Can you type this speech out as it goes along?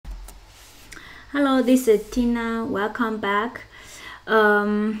Hello, this is Tina. Welcome back.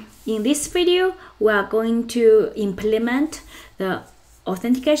 In this video, we are going to implement the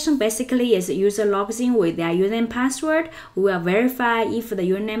authentication. Basically, is user logs in with their username password. We will verify if the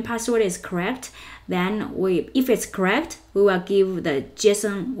username password is correct. Then, if it's correct, we will give the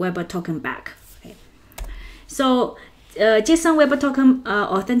JSON Web Token back. Okay. So, JSON Web Token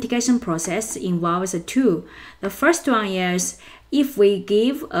authentication process involves two. The first one is if we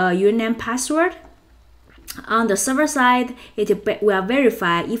give a username password, on the server side, it will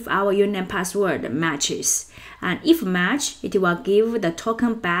verify if our username password matches. And if match, it will give the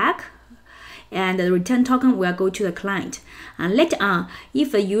token back, and the return token will go to the client. And later on,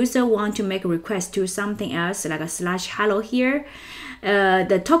 if the user want to make a request to something else, like a /hello here,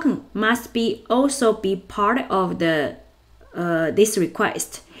 the token must also be part of the this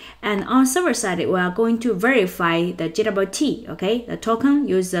request. And on server side, we are going to verify the JWT, okay? The token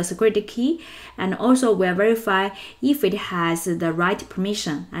use the security key, and also we'll verify if it has the right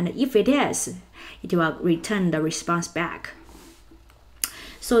permission. And if it is, it will return the response back.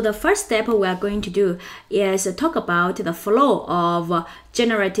 So the first step we are going to do is talk about the flow of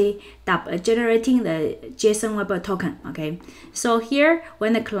generating the JSON Web Token, okay? So here,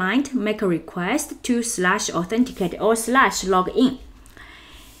 when the client make a request to /authenticate or /login,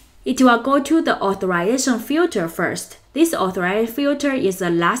 it will go to the authorization filter first. This authorization filter is the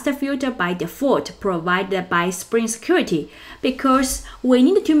last filter by default provided by Spring Security, because we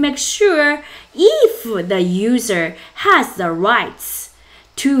need to make sure if the user has the rights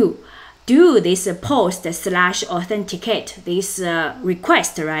to do this post /authenticate this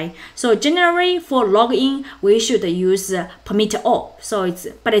request, right? So generally for login, we should use permit all. So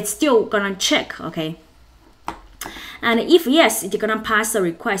it's still gonna check, okay? And if yes, it's gonna pass the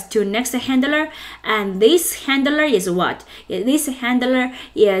request to next handler, and this handler is what? This handler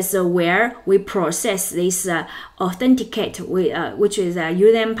is where we process this authenticate, which is a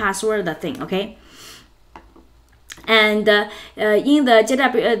username password thing, okay? And in the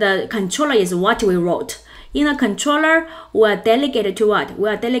JWT, the controller is what we wrote. In the controller, we are delegated to what? We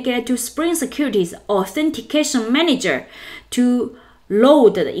are delegated to Spring Security's Authentication Manager to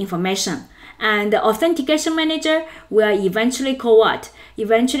load the information. And the Authentication Manager will eventually call what?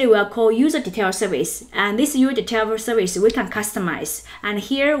 Eventually we'll call User Detail Service. And this User Detail Service we can customize. And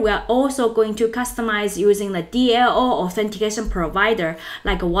here we are also going to customize using the DaoAuthenticationProvider,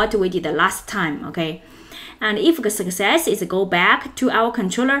 like what we did the last time, okay? And if the success is go back to our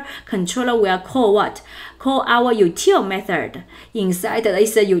controller will call what? Call our util method inside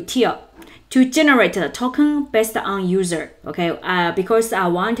this util to generate the token based on user, okay? Because I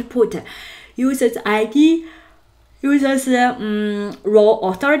want to put user's ID, user's role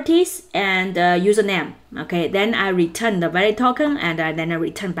authorities, and username, okay? Then I return the valid token, and then I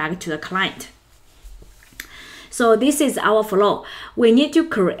return back to the client. So this is our flow. We need to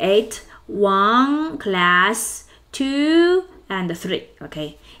create 1, class, 2, and 3,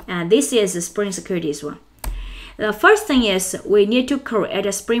 okay? And this is the Spring Security's one. The first thing is we need to create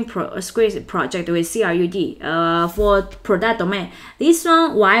a Spring project with CRUD for product domain. This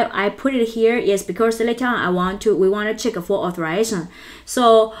one, why I put it here is because later on we want to check for authorization.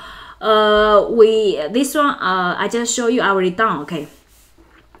 So this one I just show you already done, okay?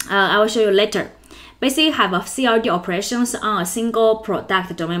 I will show you later. Basically, have a CRD operations on a single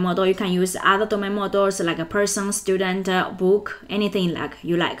product domain model. You can use other domain models like a person, student, book, anything like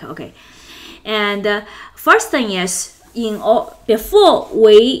you like, okay? And first thing is, before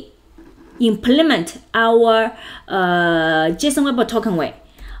we implement our JSON Web Token way,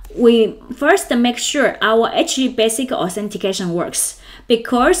 we first make sure our HTTP basic authentication works.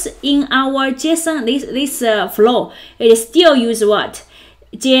 Because in our JSON, this flow, it still use what?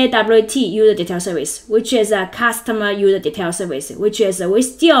 JWT user detail service, which is a customer user detail service, which is we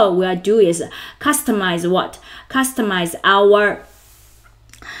still will do is customize what? Customize our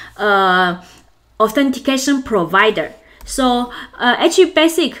authentication provider. So HTTP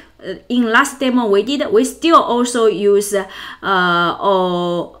basic in last demo we still also use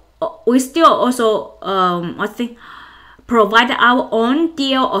provide our own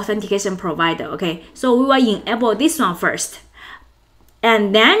DaoAuthenticationProvider, okay? So we will enable this one first.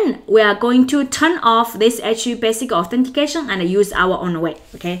 And then we are going to turn off this HTTP basic authentication and use our own way,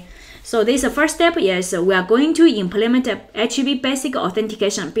 okay? So this first step is we are going to implement a HTTP basic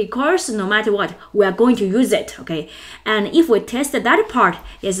authentication, because no matter what, we are going to use it, okay? And if we test that part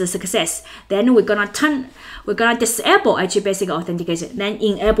is a success, then we're gonna disable HTTP basic authentication, then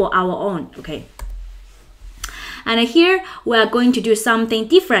enable our own, okay? And here we are going to do something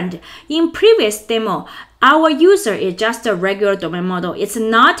different. In previous demo, our user is just a regular domain model. It's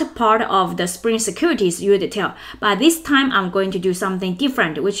not part of the Spring Security's user detail. But this time I'm going to do something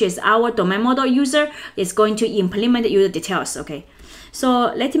different, which is our domain model user is going to implement user details. Okay.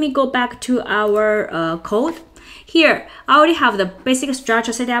 So let me go back to our code. Here, I already have the basic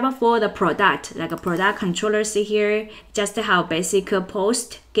structure set up for the product, like a product controller. See here, just have basic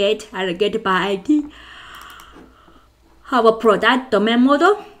post, get, and get by ID. Have a product domain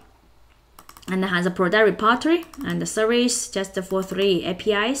model, and it has a product repository and the service just for 3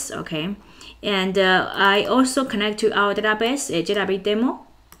 APIs. Okay, and I also connect to our database, a JWT demo,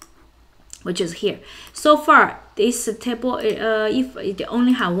 which is here. So far, this table, if it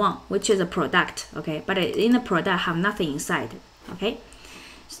only have one, which is a product, okay, but in the product have nothing inside, okay.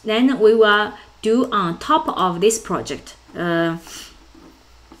 Then we will do on top of this project. The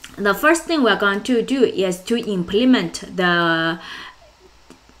first thing we're going to do is to implement the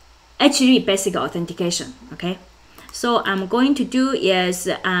HTTP basic authentication, okay. So I'm going to do is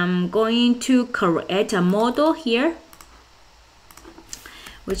I'm going to create a model here,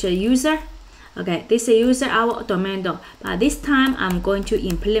 which is user. Okay, this is user our domain model, but this time I'm going to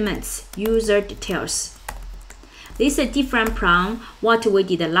implement user details. This is different from what we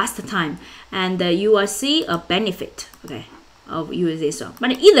did last time, and you will see a benefit, okay, of using this one.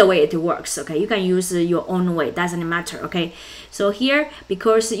 But either way it works, okay. You can use your own way, doesn't matter, okay. So here,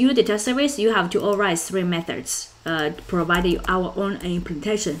 because user detail service, you have to override 3 methods, provide our own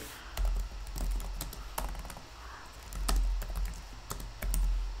implementation.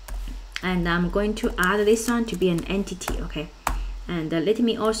 And I'm going to add this one to be an entity, okay. And let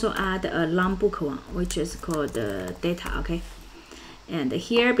me also add a long book one, which is called data, okay. And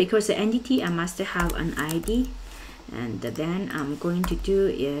here, because the entity, I must have an ID. And then I'm going to do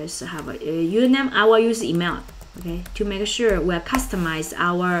is have a username. I will use email, okay, to make sure we customize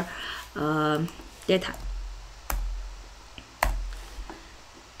our data.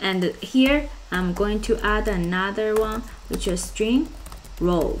 And here, I'm going to add another one, which is string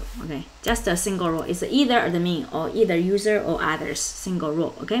row, okay, just a single row. It's either admin or either user or others, single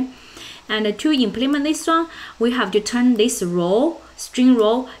row, okay. And to implement this one, we have to turn this row, string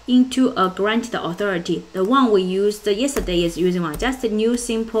row, into a granted authority. The one we used yesterday is using one, just a new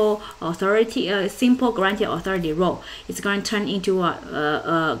simple authority, simple granted authority row. It's going to turn into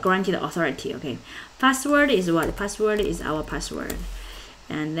a granted authority, okay. Password is what? Password is our password.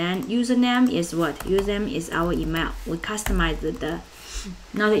 And then username is what? Username is our email. We customize the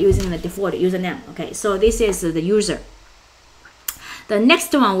not using the default username, okay. So this is the user. The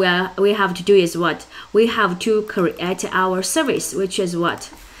next one we have to do is what? We have to create our service, which is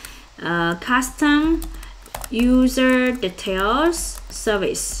what? Custom user details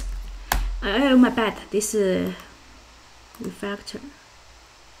service. Oh my bad, this refactor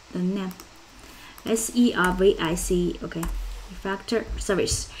the name service, okay. Refactor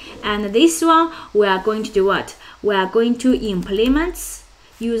service. And this one we are going to do what? We are going to implement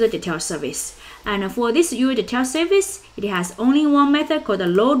user detail service. And for this user detail service, it has only one method called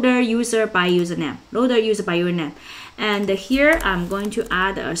loader user by username. Loader user by username. And here I'm going to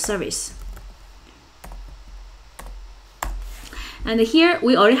add a service. And here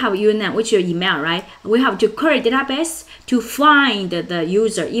we already have username, which is your email, right? We have to query database to find the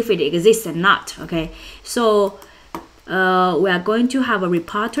user if it exists or not, okay? So we are going to have a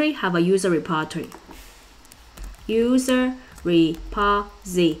repository, have a user repository. User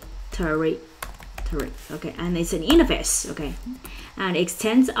repository, okay, and it's an interface, okay, and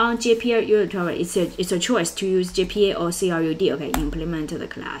extends on JPA utility. It's a choice to use JPA or CRUD, okay. Implement the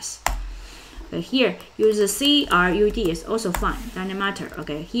class. But here, use CRUD is also fine, doesn't matter,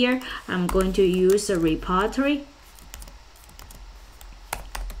 okay. Here, I'm going to use a repository.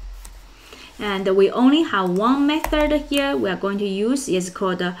 And we only have one method here we are going to use, is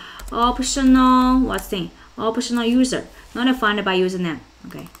called optional, what's thing? Optional user, not find by username,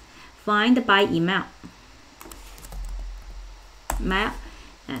 okay. Find by email.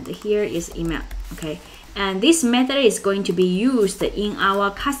 And here is email, okay. And this method is going to be used in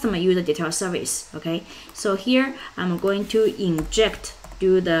our customer user detail service, okay. So here I'm going to inject,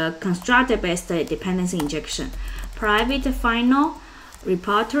 do the constructor-based dependency injection, private final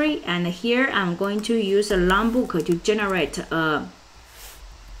repository, and here I'm going to use a long book to generate a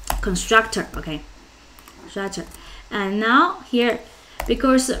constructor, okay. Constructor. And now here,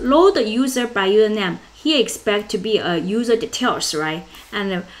 because load the user by username, he expect to be a user details, right?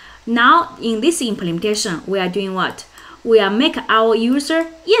 And now in this implementation, we are doing what? We are make our user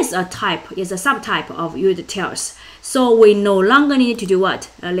is a type, is a subtype of user details. So we no longer need to do what?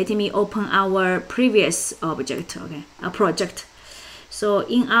 Let me open our previous object, okay, a project. So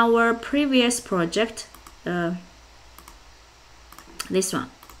in our previous project, this one,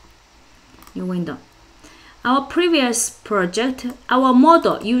 new window. Our previous project, our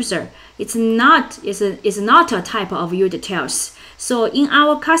model user, is not a type of user details. So in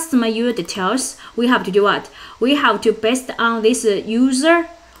our customer user details, we have to do what? We have to, based on this user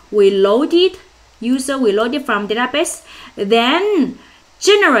we loaded from database, then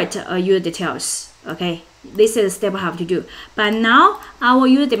generate a user details. Okay, this is the step we have to do. But now our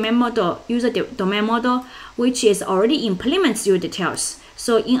user domain model, which is already implements user details.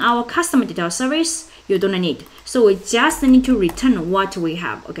 So in our customer detail service, you don't need. So we just need to return what we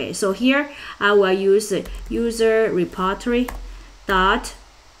have. Okay, so here I will use user repository dot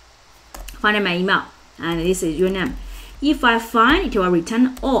find my email, and this is your name. If I find, it will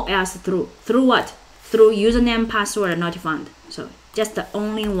return, or else through what? Through username, password not found. So just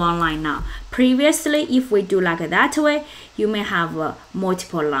only one line now. Previously, if we do like that way, you may have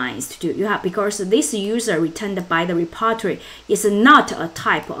multiple lines to do. You have, because this user returned by the repository is not a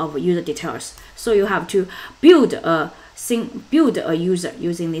type of user details. So you have to build a user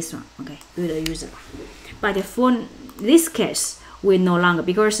using this one. Okay, build a user. But for this case, we no longer,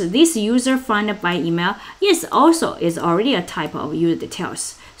 because this user found by email is already a type of user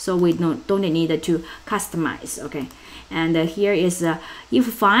details. So we don't need to customize. Okay. And here is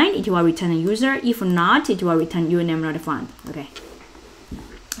if find, it will return a user. If not, it will return username not found. Okay.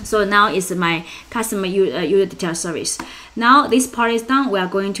 So now is my customer user detail service. Now this part is done. We are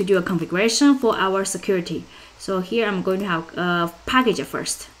going to do a configuration for our security. So here I'm going to have package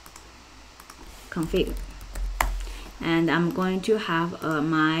first. Config. And I'm going to have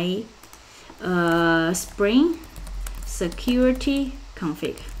my Spring security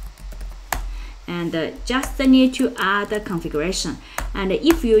config. And just need to add a configuration. And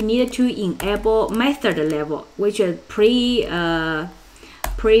if you need to enable method level, which is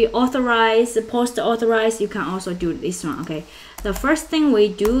pre-authorized, post-authorized, you can also do this one. Okay. The first thing we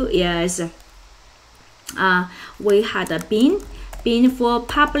do is we had a bin for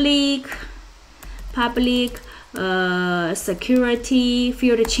public security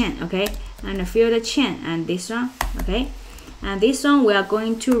field chain. Okay, and a field chain, and this one. Okay. And this one we are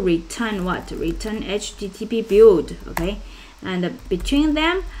going to return what? Return HTTP build. Okay, and between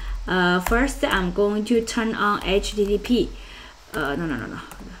them, first I'm going to turn on HTTP. Turn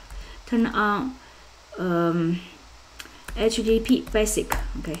on HTTP basic.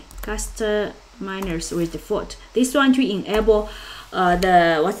 Okay, customers with default. This one to enable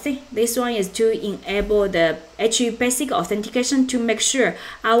this one is to enable the HTTP basic authentication to make sure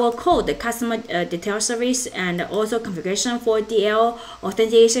our code, the customer detail service, and also configuration for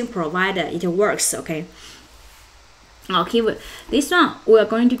DaoAuthenticationProvider, it works. Okay. Okay, this one we are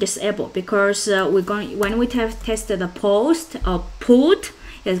going to disable, because when we test the post or put,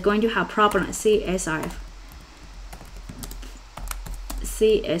 it's going to have problem. CSRF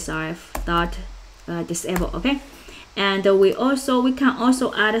dot disable. Okay. And we can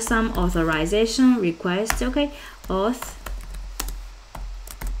also add some authorization requests. Okay, auth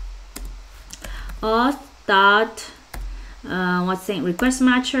dot request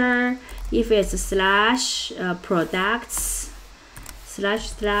matcher. If it's slash products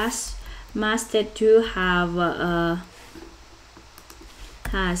slash must to have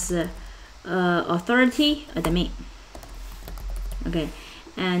has authority admin. Okay,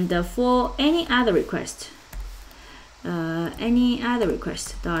 and for any other request. Dot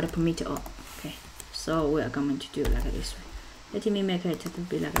permit all. Okay, so we are going to do like this way. Let me make it to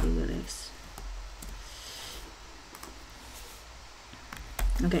be like this.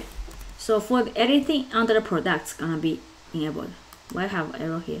 Okay, so for everything under the products gonna be enabled. Why have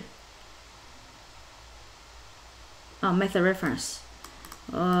error here? Oh, method reference.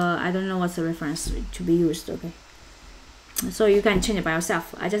 I don't know what's the reference to be used. Okay. So you can change it by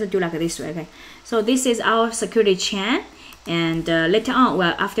yourself. I just do like this way. Okay, so this is our security chain, and later on,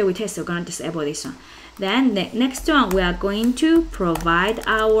 well, after we test, we're gonna disable this one. Then the next one, we are going to provide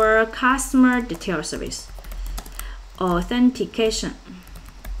our customer detail service, authentication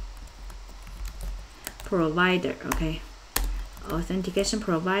provider. Okay, authentication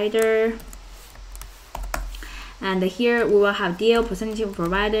provider. And here we will have DaoAuthentication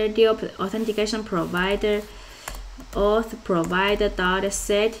provider, DaoAuthentication provider, auth provider dot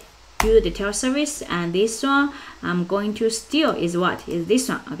set user detail service. And this one I'm going to steal is what? Is this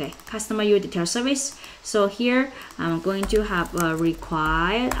one. Okay, customer user detail service. So here I'm going to have a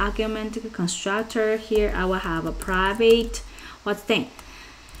required argument constructor. Here I will have a private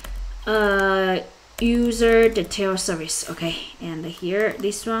user detail service. Okay, and here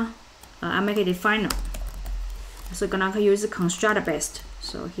this one I make it final. So gonna use constructor based.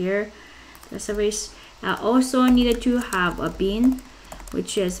 So here the service, I also need to have a bin,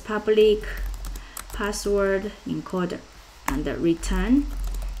 which is public password encoder, and return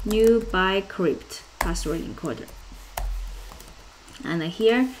new bycrypt password encoder. And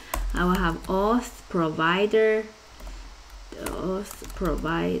here I will have auth provider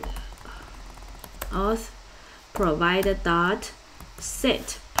dot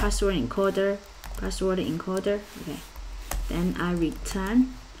set password encoder. Okay, then I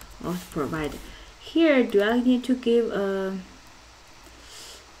return auth provider. Here, do I need to give a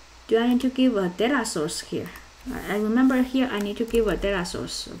data source here? I remember here I need to give a data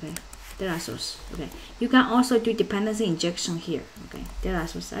source. Okay, data source. Okay, you can also do dependency injection here. Okay, data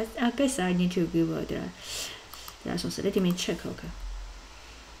source. I guess I need to give a data source. Let me check. Okay.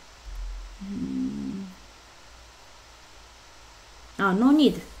 Oh, no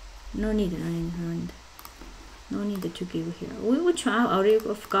need to give here. Which one I already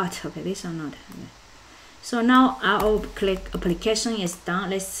forgot. Okay, this one not. Okay. So now our click application is done.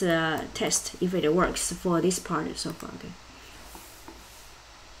 Let's test if it works for this part so far. Okay.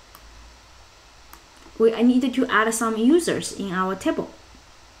 I needed to add some users in our table.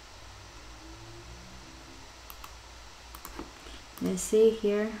 Let's see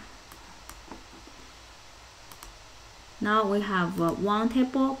here. Now we have one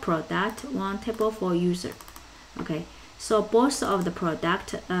table product, one table for user. Okay, so both of the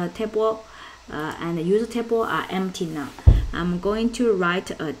product table and the user table are empty now. I'm going to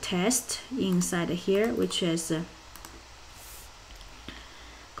write a test inside here, which is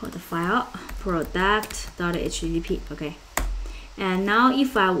called the file product.http. Okay, and now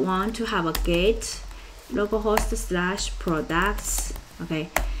if I want to have a get localhost/products, okay,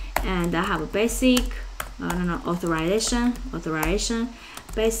 and I have a basic authorization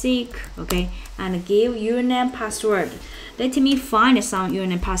basic, okay, and give username password. Let me find some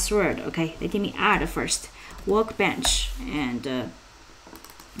username password. Okay, let me add first workbench, and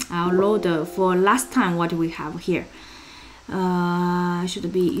I'll load for last time what we have here.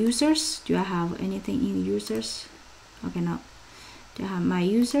 Should be users. Do I have anything in users? Okay, no. Do I have my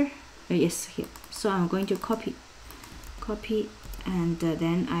user? Yes, here. So I'm going to copy, and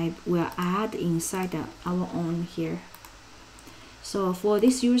then I will add inside our own here. So for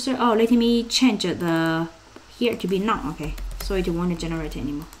this user, oh, let me change the here to be none. Okay, so it won't generate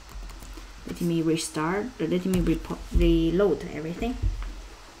anymore. Let me restart. Let me reload everything.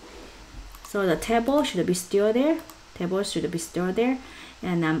 So the table should be still there.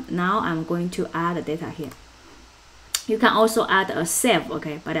 And now I'm going to add the data here. You can also add a save.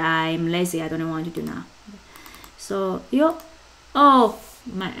 Okay, but I'm lazy. I don't want to do now. So oh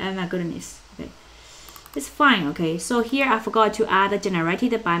my goodness. Okay, it's fine. Okay, so here I forgot to add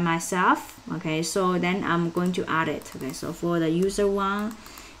generated by myself. Okay, so then I'm going to add it. Okay, so for the user one,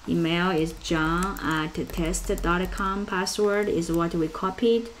 email is john@test.com, password is what we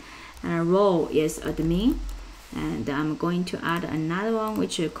copied, and role is admin, and I'm going to add another one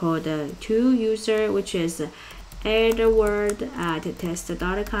which is called to user, which is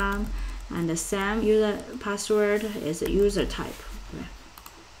edward@test.com, and the same user password is user type. Okay.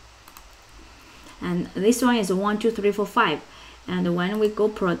 And this one is 1 2 3 4 5, and when we go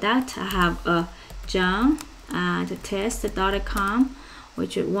product, I have a john@test.com,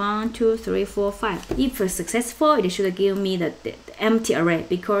 which is 1 2 3 4 5. If it's successful, it should give me the empty array,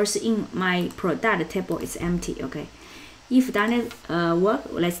 because in my product table it's empty. Okay, if that work,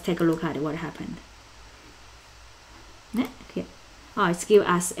 let's take a look at what happened. Okay. Oh, it's give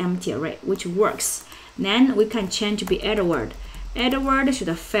us empty array, which works. Then we can change to be Edward. Edward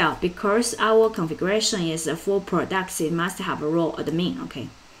should fail because our configuration is for products. It must have a role admin. Okay.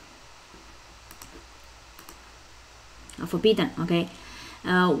 Forbidden. Okay.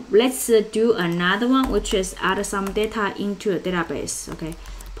 Let's do another one, which is add some data into a database. Okay.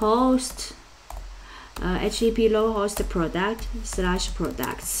 Post HTTP localhost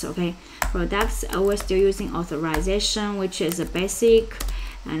product/products. Okay, products we're still using authorization, which is a basic,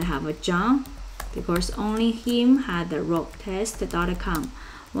 and have a John because only him had the role test.com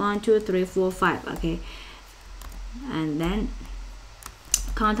 1 2 3 4 5. Okay, and then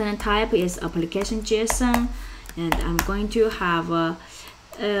content type is application JSON, and I'm going to have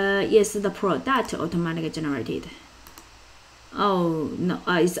yes, the product automatically generated. Oh no,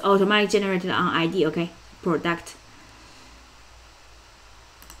 it's automatically generated on ID. Okay, product.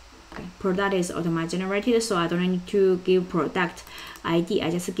 Okay, product is automatically generated, so I don't need to give product ID.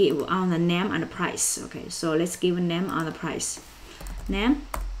 I just give on the name and the price. Okay, so let's give a name on the price. Name,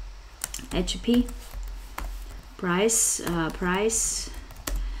 HP, price, price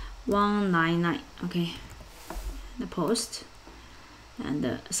 199. Okay, the post,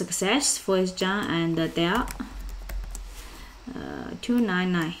 and success for is John and there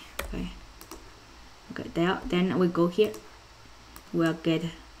 299. Okay, there. Then we go here. We'll get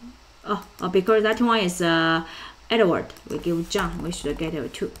because that one is Edward. We give John. We should get a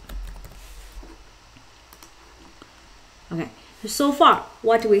 2. Okay. So far,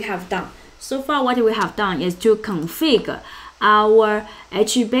 what we have done. So far, what we have done is to configure our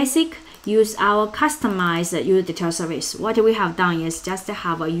HBasic. Use our customized user detail service. What we have done is just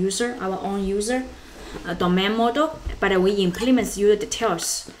have a user, our own user, a domain model, but we implement user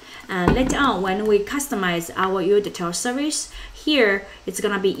details. And later on, when we customize our user detail service, here it's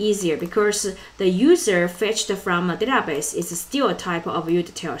gonna be easier because the user fetched from a database is still a type of user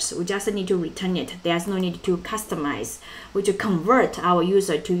details. We just need to return it. There's no need to customize. We just convert our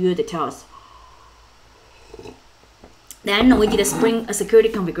user to user details. Then we did a security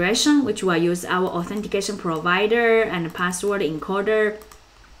configuration, which will use our authentication provider and password encoder.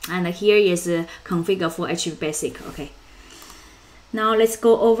 And here is a configure for HBasic. Okay. Now let's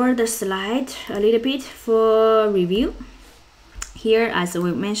go over the slide a little bit for review. Here, as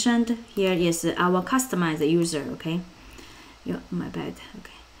we mentioned, here is our customized user. Okay. Yeah, my bad.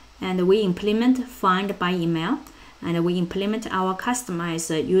 Okay. And we implement find by email, and we implement our customized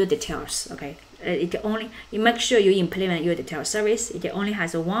user details. Okay. You make sure you implement your detail service. It only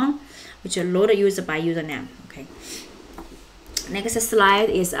has one, which is load user by username. Okay. Next slide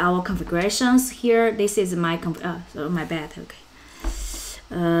is our configurations. Here, this is my my bad. Okay.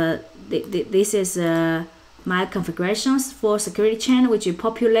 This is my configurations for security chain, which will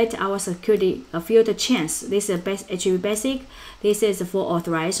populate our security filter chains. This is HBasic. This is for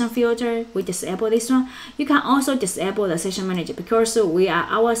authorization filter. We disable this one. You can also disable the session manager because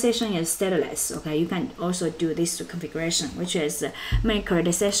our session is stateless. Okay, you can also do this configuration, which is make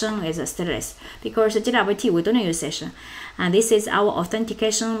the session is stateless because JWT we don't use session. And this is our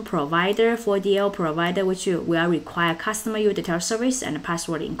authentication provider for DL provider, which will require customer user detail service and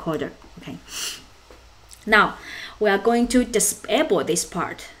password encoder. Okay. Now we are going to disable this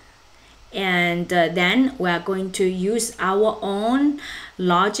part, and then we are going to use our own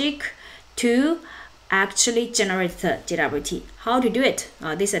logic to actually generate the JWT. How to do it?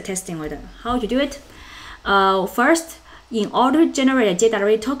 This is a testing order. How to do it? First, in order to generate a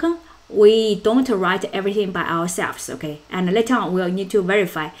JWT token, we don't write everything by ourselves, okay? And later on, we'll need to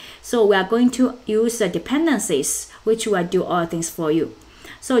verify. So we are going to use the dependencies, which will do all things for you.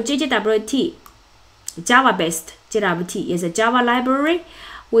 So JWT, Java-based JWT, is a Java library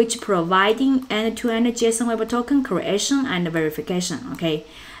which providing end-to-end JSON Web Token creation and verification. Okay,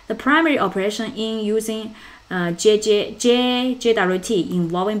 the primary operation in using JWT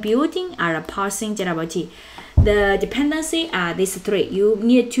involving building and parsing JWT. The dependency are these 3. You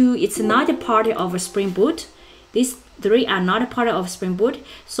need to. It's not a part of Spring Boot. These 3 are not a part of Spring Boot,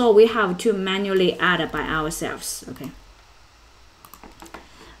 so we have to manually add by ourselves. Okay.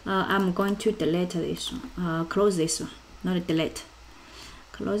 I'm going to delete this one, close this one, not delete.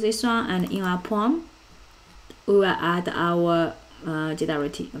 Close this one, and in our poem, we will add our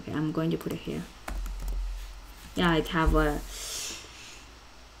JWT. Okay, I'm going to put it here. Yeah, it have a,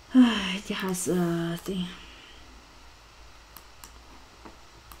 it has a thing.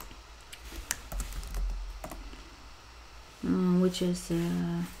 Which is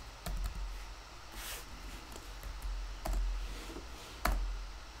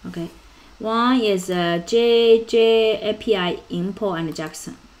okay. One is API import and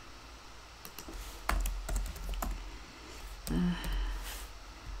Jackson.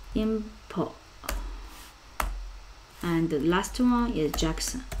 Import, and the last one is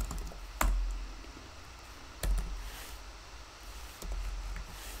Jackson.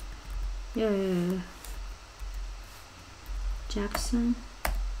 Yeah. Jackson.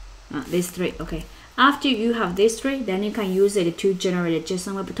 These 3. Okay. After you have these 3, then you can use it to generate a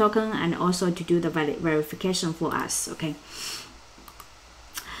JSON Web Token and also to do the verification for us. Okay.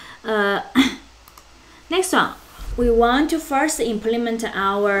 Next one, we want to first implement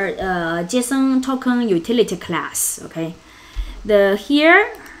our JSON Token utility class. Okay.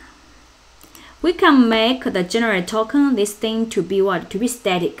 Here we can make the generate token this thing to be what? To be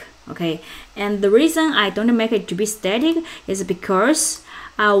static. Okay. And the reason I don't make it to be static is because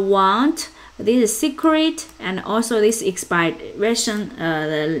I want this secret and also this expiration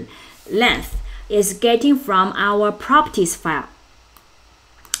the length is getting from our properties file.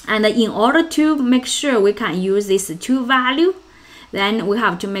 And in order to make sure we can use this 2 value, then we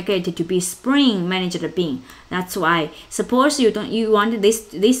have to make it to be Spring managed bin. That's why suppose you want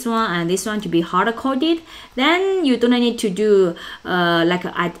this one and this one to be hard coded, then you don't need to do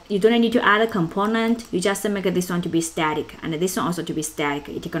you don't need to add a component. You just make this one to be static and this one also to be static.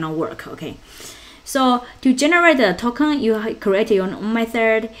 It's gonna work. Okay. So to generate the token, you create your own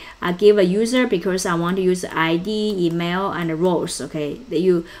method. I give a user because I want to use ID, email, and roles. Okay,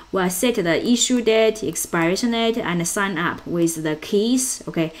 you will set the issue date, expiration date, and sign up with the keys.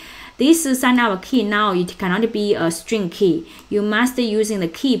 Okay, this sign up key now it cannot be a string key. You must using the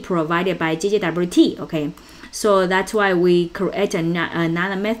key provided by JWT. Okay, so that's why we create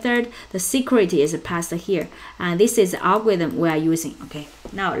another method. The secret is passed here, and this is the algorithm we are using. Okay,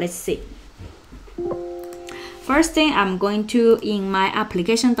 now let's see. First thing, I'm going to, in my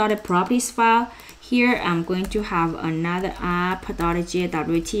application.properties file, here I'm going to have another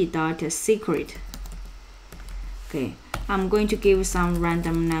app.jwt.secret. Okay, I'm going to give some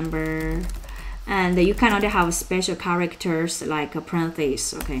random number, and you cannot have special characters like a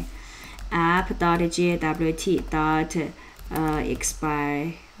parenthesis. Okay,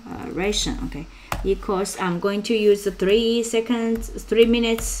 app.jwt.expiration. Okay, equals, I'm going to use 3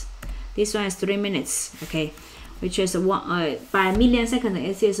 minutes. This one is 3 minutes. Okay, which is by million seconds,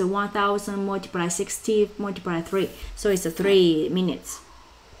 it is 1000 multiplied 60 multiplied 3, so it's 3 minutes.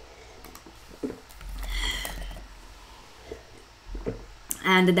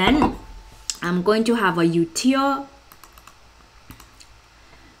 And then I'm going to have a util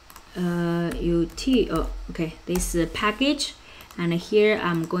okay, this package, and here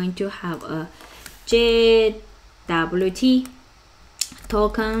I'm going to have a JWT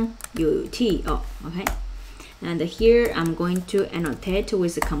token util. Okay, and here I'm going to annotate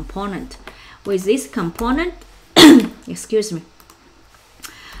with a component. With this component, excuse me,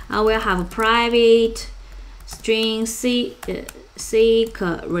 I will have a private string secret.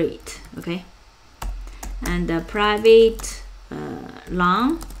 Okay, and the private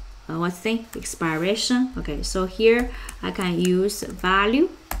long what's the expiration. Okay, so here I can use value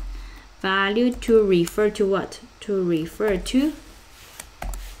to refer to what? To refer to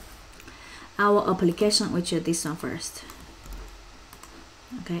our application, which is this one first.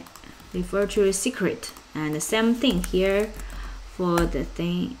 Okay, refer to a secret, and the same thing here for the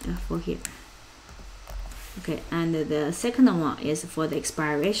thing for here. Okay, and the second one is for the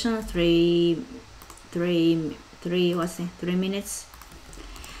expiration, 3 minutes.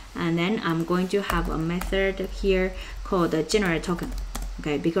 And then I'm going to have a method here called the generate token.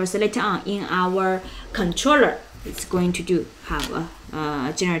 Okay, because later on in our controller, it's going to have a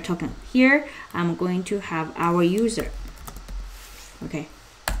generate token. Here I'm going to have our user. Okay,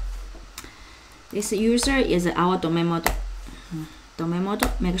 this user is our domain model.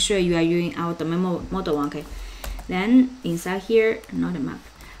 Make sure you are using our domain model one. Okay, then inside here, not a map,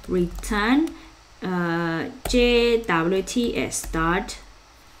 return JWTs dot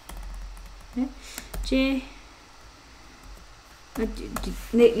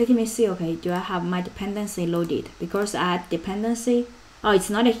let me see. Okay, do I have my dependency loaded? Because I had dependency, oh, it's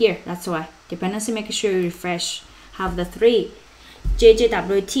not here, that's why. Dependency, make sure you refresh, have the 3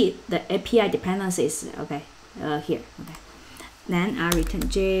 JWT, the API dependencies. Okay, here. Okay, then I return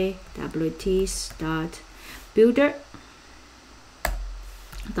JWTs dot builder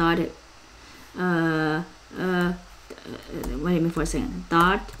dot wait me for a second,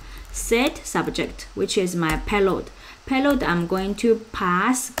 dot set subject, which is my payload. I'm going to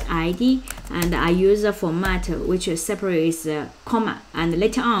pass ID, and I use a format which is separate is comma, and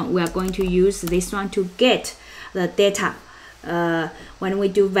later on we are going to use this one to get the data when we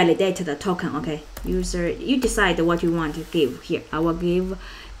do validate the token. Okay, user, you decide what you want to give. Here I will give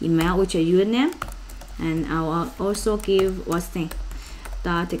email, which is username, and I will also give what's thing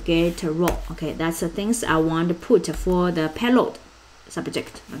dot get role. Okay, that's the things I want to put for the payload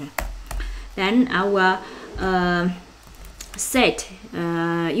subject. Okay, then I will set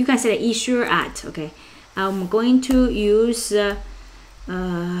you can set issue at. Okay, I'm going to use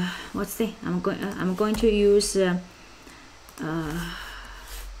what's the I'm going to use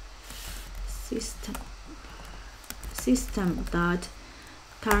system dot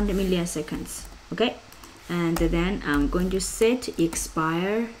current milliseconds. Okay, and then I'm going to set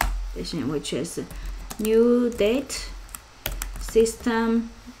expire, which is new date,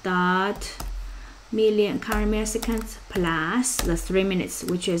 system dot current milliseconds plus the 3 minutes,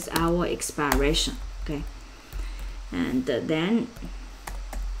 which is our expiration. Okay, and then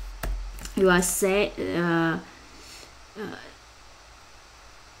you are set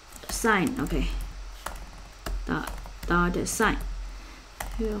sign. Okay, dot sign,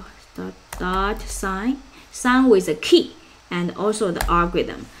 dot sign with a key. and also the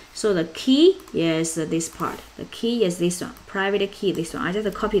algorithm. So the key is this part. The key is this one. Private key, this one. I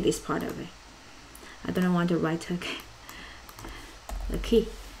just copy this part of it. I don't want to write okay. The key.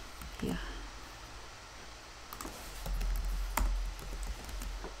 Yeah.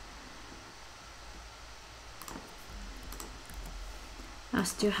 I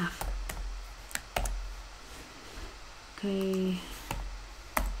still have. Okay.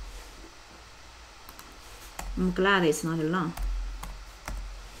 I'm glad it's not long.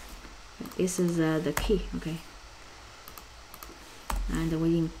 This is the key, okay. And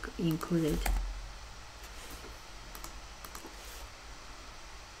we include it.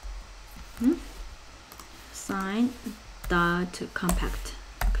 Sign dot compact.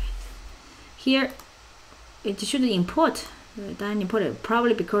 Okay. Here it should import. Then import it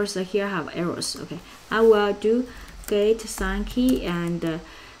probably because here I have errors. Okay. I will do get sign key and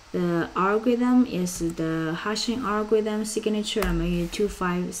the algorithm is the hashing algorithm signature. I'm using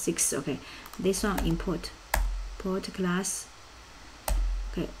 256. Okay. This one import class.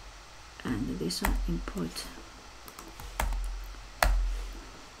 Okay. And this one import.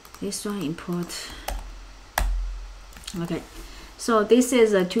 This one import. Okay, so this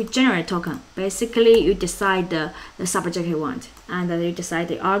is to generate token. Basically, you decide the subject you want, and then you decide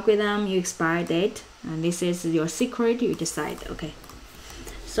the algorithm, you expire date, and this is your secret. You decide. Okay.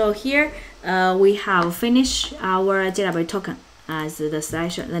 So here we have finished our JWT token as the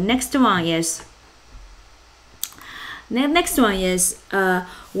selection. The next one is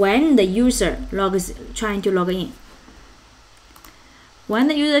when the user trying to log in. When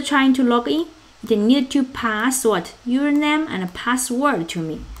the user trying to log in, they need to pass what? Username and password to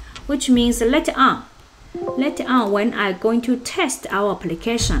me, which means later on when I'm going to test our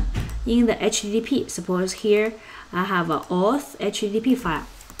application in the HTTP, suppose here I have a auth HTTP file,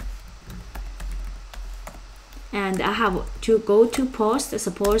 and I have to go to post.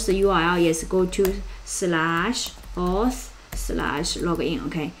 Suppose the URL is go to /auth/login,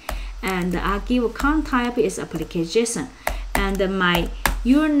 okay, and I give account type is application, and my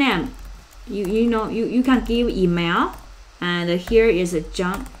username, you can give email, and here is a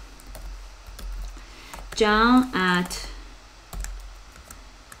John at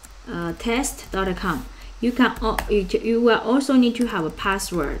test.com. You will also need to have a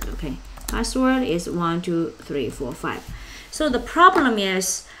password. Okay, password is 1 2 3 4 5. So the problem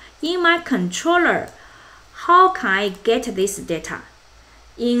is in my controller, how can I get this data?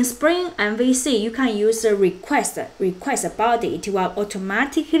 In Spring MVC, you can use a request body to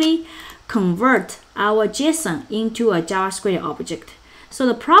automatically convert our JSON into a JavaScript object. So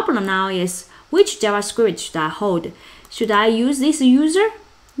the problem now is which JavaScript should I hold? Should I use this user?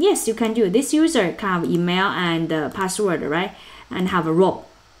 Yes, you can do. This user can have email and password, right? And have a role.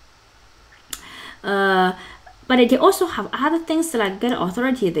 But it also have other things like get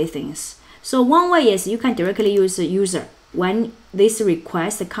authority these things. So one way is you can directly use the user when this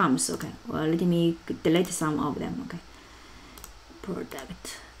request comes. Okay, well, let me delete some of them. Okay,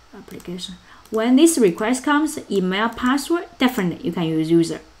 product application. When this request comes, email, password, definitely you can use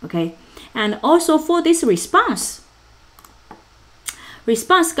user. Okay, and also for this response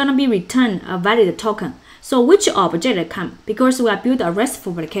gonna be return a valid token. So which object come? Because we are build a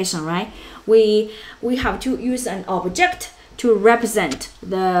RESTful application, right? We have to use an object to represent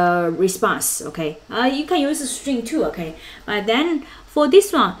the response. Okay, you can use a string too. Okay, but then for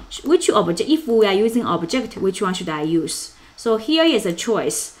this one, which object? If we are using object, which one should I use? So here is a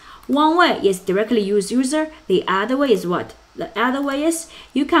choice. One way is directly use user. The other way is what? The other way is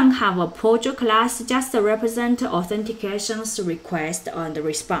you can have a project class just to represent authentication's request and the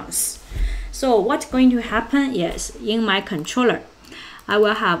response. So what's going to happen is in my controller, I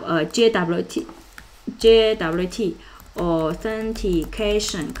will have a JWT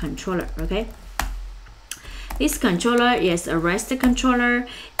authentication controller. Okay, this controller is a REST controller,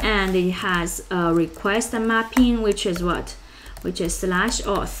 and it has a request mapping, which is what? Which is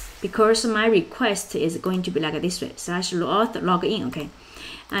 /auth, because my request is going to be like this way, /auth login. Okay,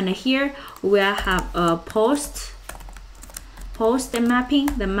 and here we have a post mapping.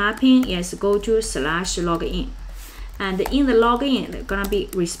 The mapping is go to /login, and in the login there's gonna be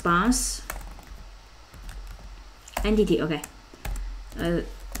response entity. Okay,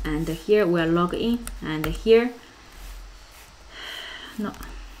 and here we are log in, and here no.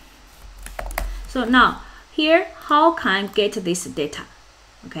 So now here, how can I get this data?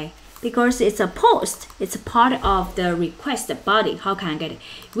 Okay, because it's a post, it's a part of the request body. How can I get it?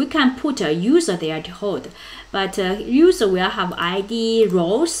 We can put a user there to hold, but user will have ID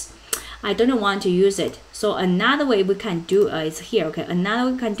roles. I don't want to use it. So another way we can do is here. Okay, another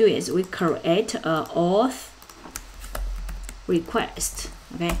way we can do is we create a auth request.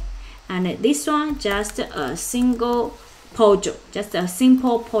 Okay, and this one just a single POJO, just a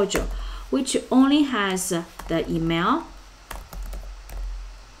simple POJO, which only has the email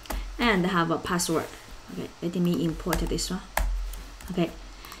and have a password. Okay, let me import this one. Okay,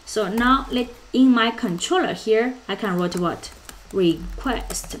 so now in my controller here, I can write what?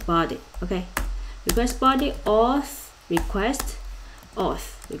 Request body. Okay, request body auth request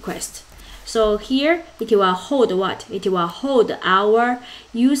auth request. So here it will hold what? It will hold our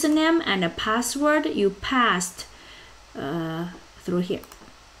username and the password you passed through here.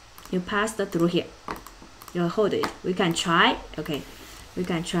 You passed through here. You hold it. We can try. Okay, we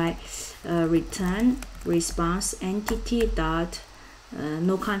can try return response entity dot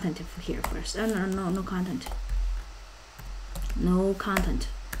no content here first. No content. No content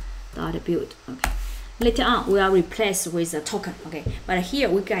dot build. Okay. Later on, we will replace with a token. Okay, but here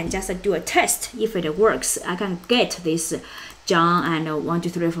we can just do a test. If it works, I can get this John and 1 2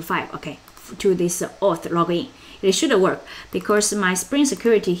 3 4 5. Okay, to this auth login. It should work because my Spring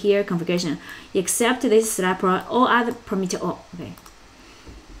Security here configuration except this wrapper, all other permitted all. Okay.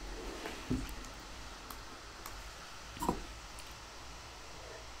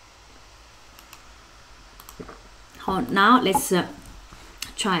 Now let's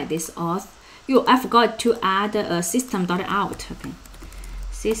try this auth. I forgot to add a system.out. Okay,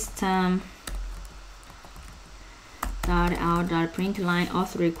 system.out.println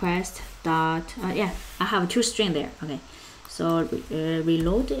auth request dot yeah, I have 2 string there. Okay, so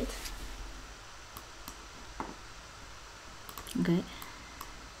reload it. Okay,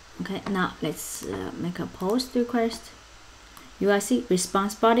 now let's make a post request. You will see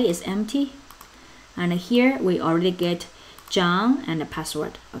response body is empty, and here we already get John and the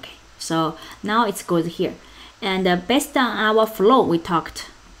password. Okay, so now it's goes here, and based on our flow we talked,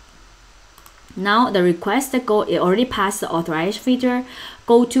 now the request it already passed the authorization filter,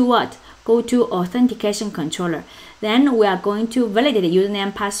 go to what? Go to authentication controller. Then we are going to validate the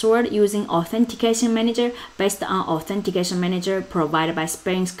username password using authentication manager based on authentication manager provided by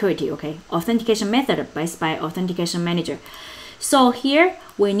Spring Security. Okay, authentication method based by authentication manager. So here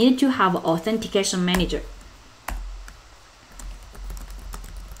we need to have authentication manager.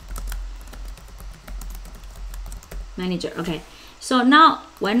 Okay, so now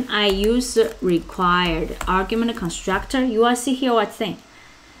when I use required argument constructor, you will see here what's saying.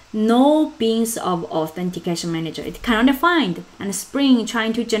 No beans of authentication manager. It cannot find, and Spring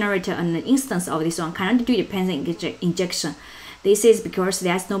trying to generate an instance of this one cannot do dependency injection. This is because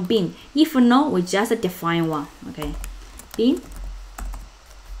there's no bean. If no, we just define one. Okay, bean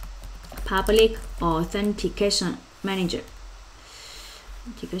public authentication manager.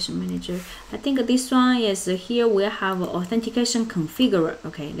 Authentication manager. I think this one is here. We have authentication configurer.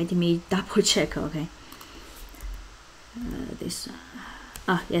 Okay, let me double check. Okay, this.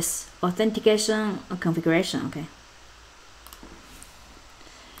 Yes, authentication configuration. Okay,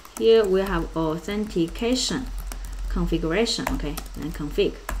 here we have authentication configuration. Okay, and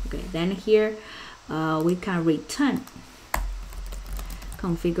config. Okay, then here we can return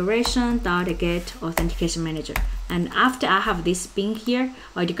configuration.get authentication manager. And after I have this bean here,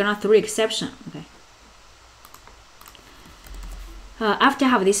 I gonna throw exception. Okay. After I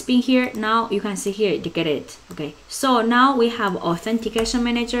have this bean here, now you can see here to get it. Okay, so now we have authentication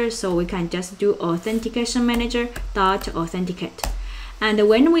manager, so we can just do authentication manager dot authenticate. And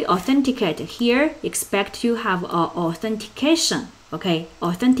when we authenticate here, expect to have authentication. Okay,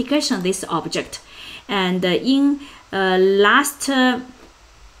 authentication this object. And in last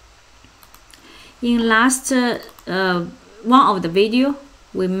one of the video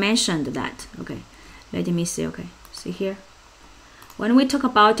we mentioned that. Okay, let me see. Okay, see here. When we talk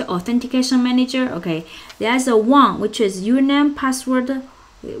about authentication manager, okay, there's a one which is username password,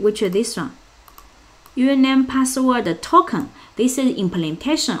 which is this one. Username password token. This is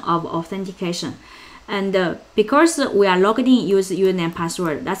implementation of authentication. And because we are logged in use username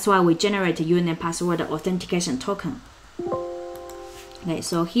password, that's why we generate username password authentication token. Okay,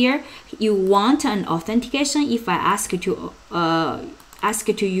 so here you want an authentication if I ask you to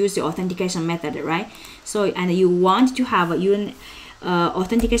use the authentication method, right? So and you want to have a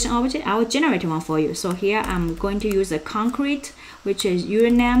authentication object, I will generate one for you. So here I'm going to use a concrete, which is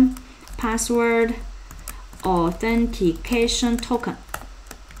username password authentication token.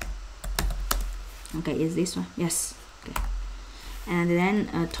 Okay, is this one? Yes. Okay, and then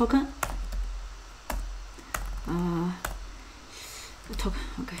token. Token.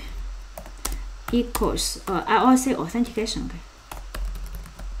 Okay. Equals. I will say authentication. Okay.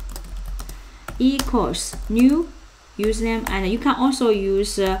 Equals new username, and you can also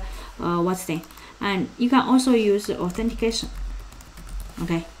use what's the, and you can also use authentication.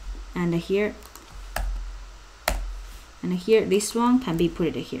 okay, and here this one can be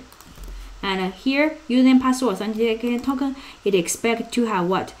put here. And here, username password authentication token, it expect to have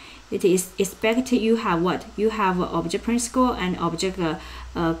what? It is expect you have what? You have object principal and object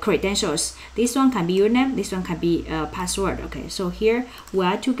credentials. This one can be username, this one can be password. Okay, so here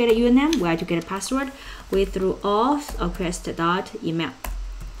where to get a username, where to get a password, we through auth request dot email,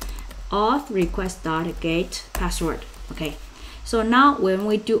 auth request dot get password. Okay, so now when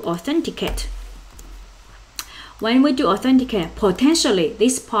we do authenticate, potentially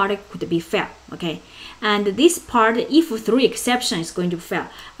this part could be fail, okay? And this part, if 3 exception, is going to fail.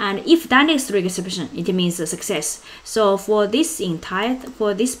 And if that is 3 exception, it means a success. So for this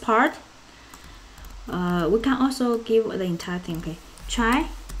part, we can also give the entire thing, okay? Try,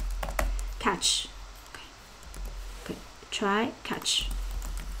 catch, okay. Try, catch.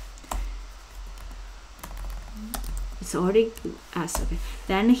 It's already asked, okay.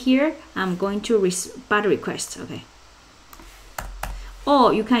 Then here I'm going to bot request, okay.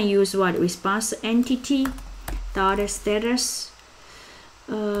 Or you can use what? Response entity dot status.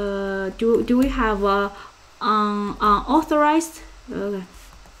 Do we have a unauthorized? Okay.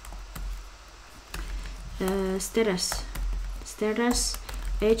 Status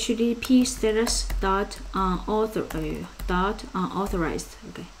HTTP status dot unauthorized,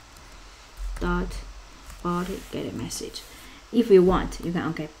 okay. Dot body get a message. If you want, you can,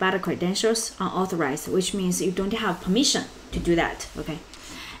 okay, but credentials unauthorized, which means you don't have permission to do that, okay.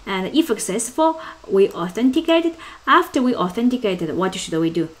 And if successful, we authenticated. After we authenticated, what should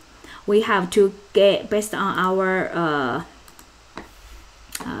we do? We have to get based on our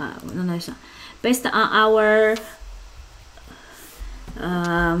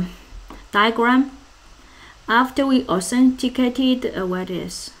diagram. After we authenticated, what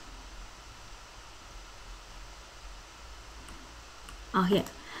is? Here.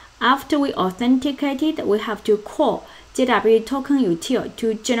 After we authenticated, we have to call JWT token util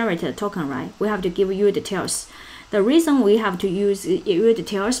to generate a token, right? We have to give you details. The reason we have to use your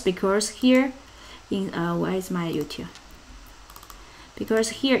details because here in where is my util? Because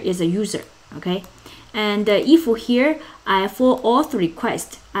here is a user, okay? And if here for auth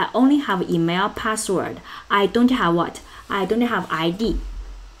request, I only have email password. I don't have what? I don't have ID.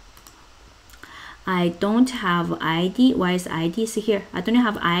 I don't have ID. Why is ID? See here, I don't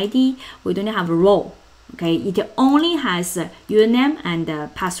have ID. We don't have role. Okay, it only has username and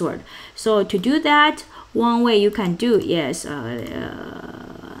password. So to do that, one way you can do is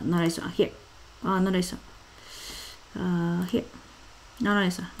not this one here. Not this one. Here. No,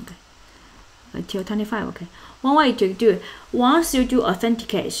 this one. Okay. Until 25. Okay. One way to do it, once you do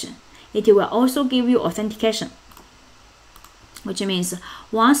authentication, it will also give you authentication. Which means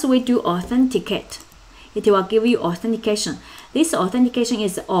once we do authenticate, it will give you authentication. This authentication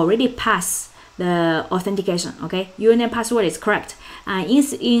is already past the authentication, okay? Username password is correct. And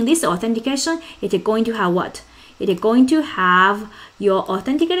in this authentication, it is going to have what? It is going to have your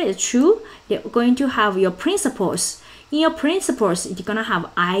authenticated is true. It's going to have your principals. In your principals, it's gonna have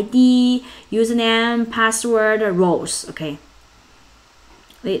ID, username, password, roles, okay?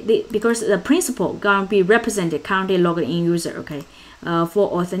 Because the principal gonna be represented currently logged in user, okay,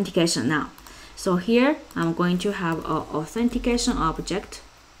 for authentication now. So here I'm going to have an authentication object,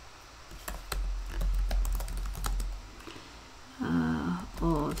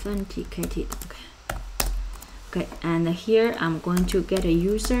 authenticated, okay, and here I'm going to get a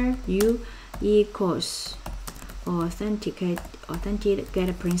user u equals authenticate get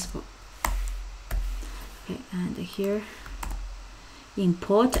a principal, okay, and here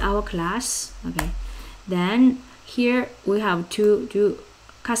import our class, okay. Then here we have to do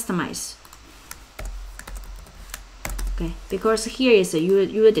customize, okay, because here is a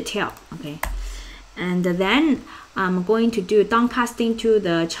user detail, okay. And then I'm going to do downcasting to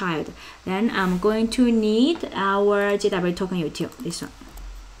the child. Then I'm going to need our JWT token util, this one.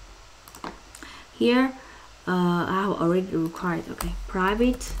 Here I have already required, okay,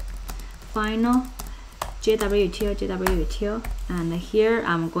 private final JWT, and here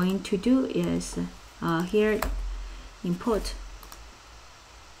I'm going to do is here import.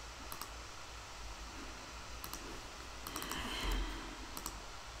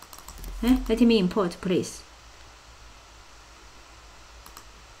 Let me import, please.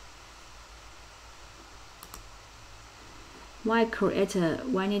 Why create?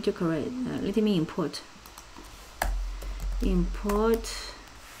 Why need to create? Let me import. Import.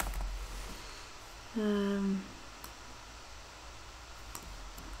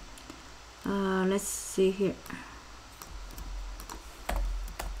 Let's see here.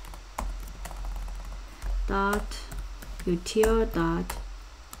 Dot util dot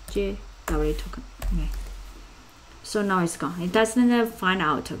JWT token. Okay. So now it's gone. It doesn't find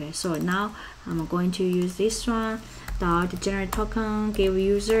out. Okay. So now I'm going to use this one. Dot generate token. Give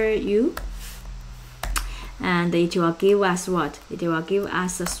user U. And it will give us what? It will give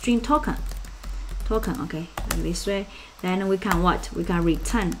us a string token. Okay, like this way. Then we can what? We can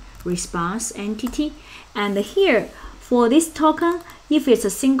return response entity. And here for this token, if it's a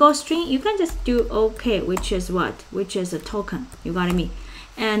single string, you can just do OK, which is what? Which is a token. You got me?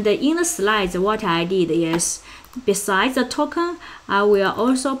 And in the slides, what I did is, besides the token, I will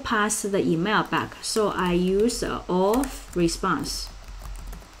also pass the email back. So I use auth response.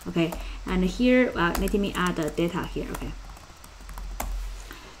 Okay, and here let me add the data here. Okay,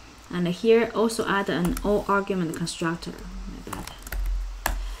 and here also add an all argument constructor. My bad.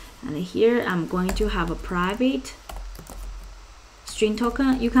 And here I'm going to have a private string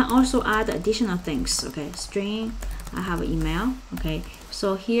token. You can also add additional things. Okay, string. I have email. Okay,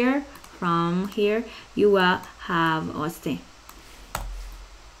 so here from here you will have what's the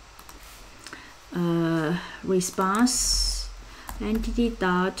response entity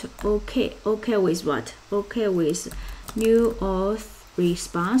dot OK. OK with what? OK with new auth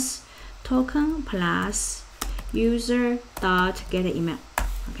response token plus user dot get email.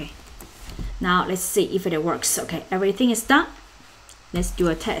 Okay, now let's see if it works. Okay, everything is done. Let's do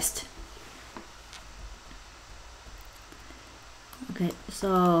a test. Okay,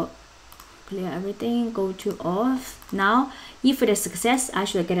 so clear everything, go to auth. Now if it is success, I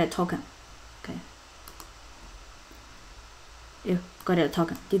should get a token. Okay, you got a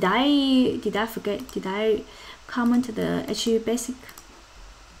token. Did I forget? Did I comment the HTTP basic?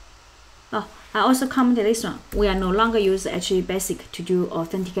 Oh, I also commented this one. We are no longer use HTTP basic to do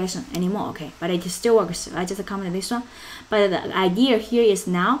authentication anymore. Okay, but it still works. I just commented this one. But the idea here is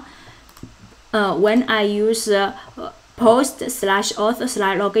now, when I use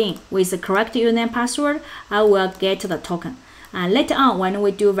post/auth/login with the correct username password, I will get the token. And later on, when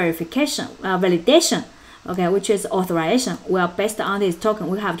we do verification, validation, okay, which is authorization, well, based on this token,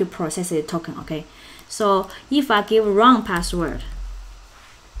 we have to process the token. Okay, so if I give wrong password,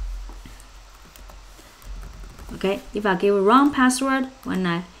 okay, if I give wrong password when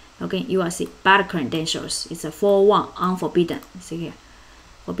I log in, you will see bad credentials. It's a 401 unforbidden. See here,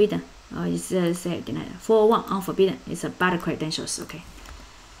 forbidden. It's say denied. 401 unforbidden. It's a bad credentials. Okay.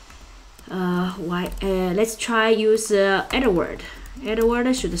 Let's try use Edward.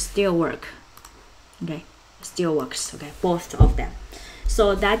 Edward should still work. Okay, still works. Okay, both of them.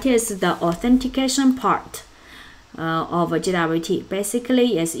 So that is the authentication part of JWT.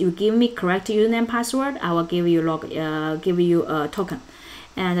 Basically, yes, you give me correct username password, I will give you a token.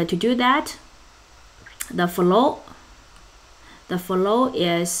 And to do that, the flow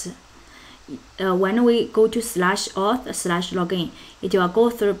is when we go to /auth/login, it will go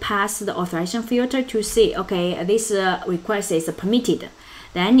through past the authorization filter to see, okay, this request is permitted.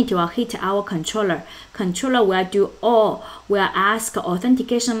 Then it will hit our controller. Controller will ask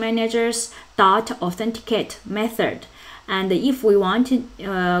authentication managers .authenticate method. And if we want to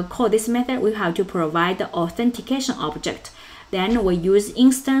call this method, we have to provide the authentication object. Then we use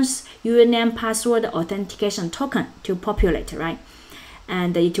instance username password authentication token to populate, right?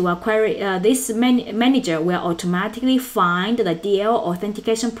 And it will query, this manager will automatically find the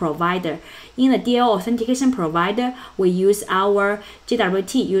DaoAuthenticationProvider. In the DaoAuthenticationProvider, we use our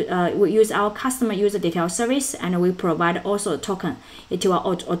JWT, we use our customer user detail service, and we provide also a token. It will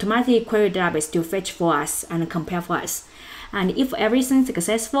automatically query the database to fetch for us and compare for us. And if everything is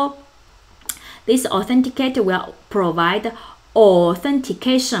successful, this authenticator will provide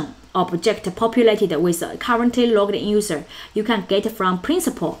authentication object populated with a currently logged in user. You can get from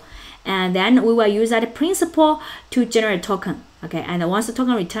principal, and then we will use that principal to generate token. Okay, and once the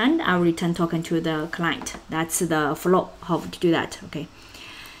token returned, I will return token to the client. That's the flow, how to do that. Okay,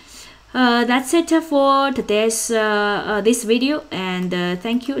 that's it for today's this video, and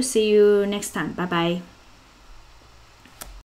thank you. See you next time. Bye bye.